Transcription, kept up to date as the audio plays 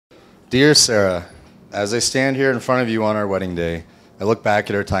Dear Sarah, as I stand here in front of you on our wedding day, I look back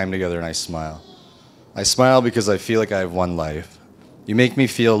at our time together and I smile. I smile because I feel like I have one life. You make me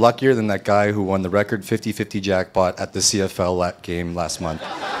feel luckier than that guy who won the record 50-50 jackpot at the CFL game last month.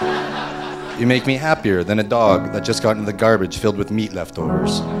 You make me happier than a dog that just got into the garbage filled with meat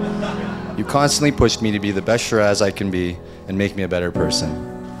leftovers. You constantly push me to be the best Shiraz I can be and make me a better person.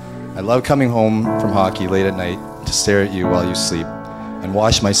 I love coming home from hockey late at night to stare at you while you sleep and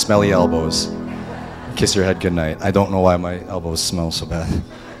wash my smelly elbows. Kiss your head goodnight. I don't know why my elbows smell so bad.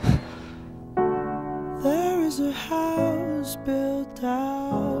 There is a house built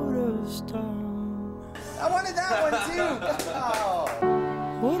out of stone. I wanted that one too. Oh.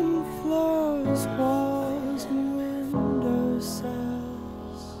 Wooden floors, walls, and windowsills.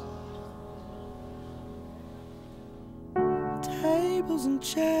 Tables and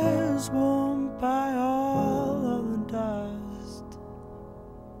chairs warmed by all of the dust.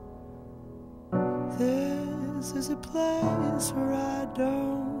 This is a place where I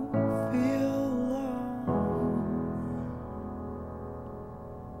don't feel alone.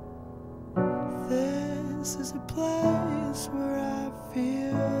 This is a place where I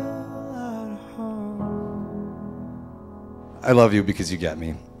feel at home. I love you because you get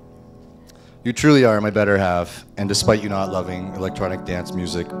me. You truly are my better half, and despite you not loving electronic dance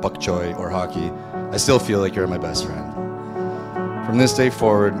music, bok choy, or hockey, I still feel like you're my best friend. From this day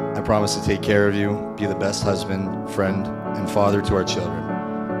forward, I promise to take care of you, be the best husband, friend, and father to our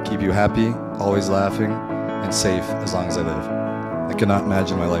children. Keep you happy, always laughing, and safe as long as I live. I cannot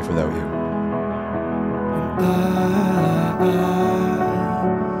imagine my life without you. I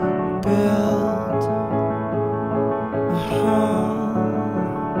built a home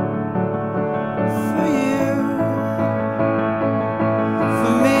for you,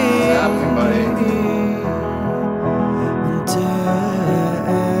 for me. What's happening, buddy?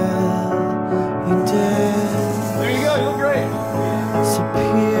 There you go. You look great.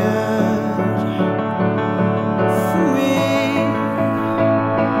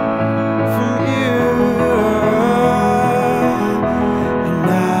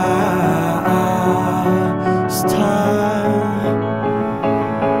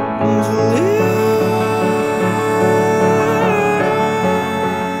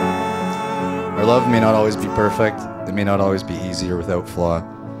 Our love may not always be perfect, it may not always be easy or without flaw,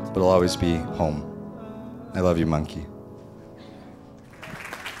 but it'll always be home. I love you, monkey.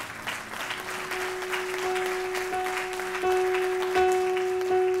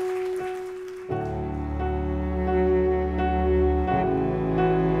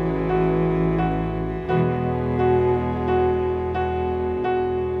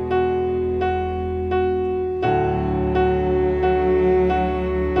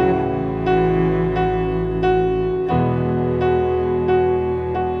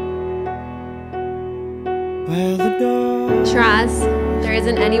 Shiraz, there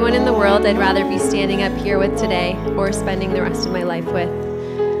isn't anyone in the world I'd rather be standing up here with today or spending the rest of my life with.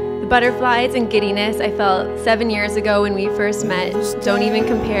 The butterflies and giddiness I felt 7 years ago when we first met don't even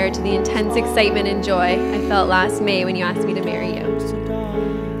compare to the intense excitement and joy I felt last May when you asked me to marry you.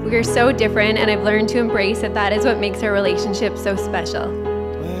 We are so different, and I've learned to embrace that is what makes our relationship so special.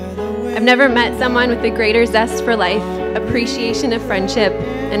 I've never met someone with a greater zest for life, appreciation of friendship,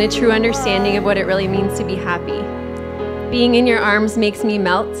 and a true understanding of what it really means to be happy. Being in your arms makes me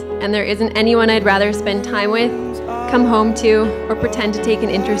melt, and there isn't anyone I'd rather spend time with, come home to, or pretend to take an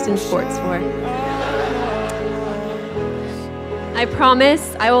interest in sports for. I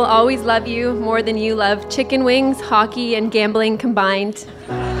promise I will always love you more than you love chicken wings, hockey, and gambling combined.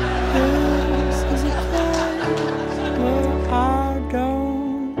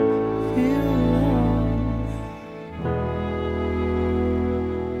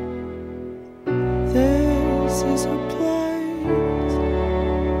 This is a place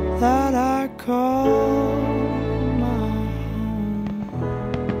that I call my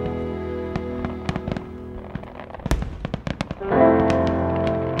home.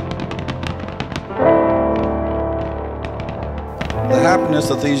 The happiness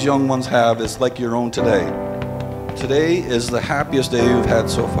that these young ones have is like your own today. Today is the happiest day you've had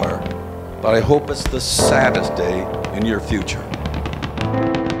so far, but I hope it's the saddest day in your future.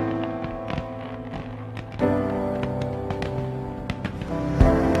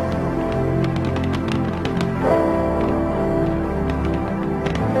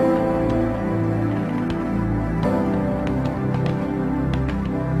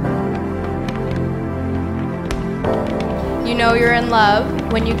 You know you're in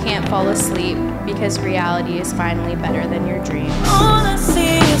love when you can't fall asleep because reality is finally better than your dreams. All I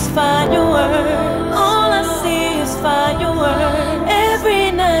see is fireworks. All I see is fireworks.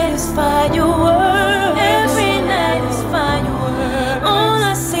 Every night is fireworks. Every night is fireworks. All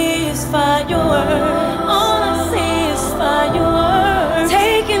I see is fireworks. All I see is fireworks.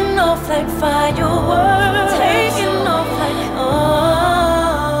 Taking off like fireworks. Taking off like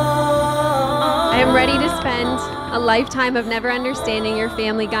I am ready to spend a lifetime of never understanding your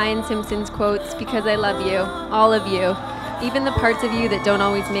Family Guy and Simpsons quotes because I love you, all of you, even the parts of you that don't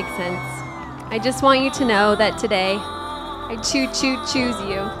always make sense. I just want you to know that today, I choose you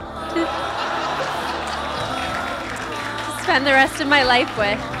to spend the rest of my life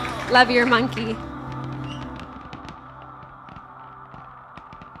with. Love, your monkey.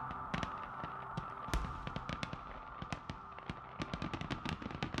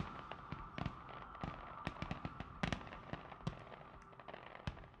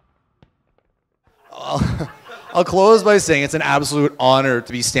 I'll close by saying it's an absolute honor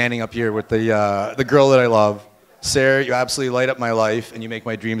to be standing up here with the girl that I love. Sarah, you absolutely light up my life and you make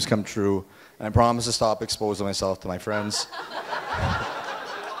my dreams come true. And I promise to stop exposing myself to my friends.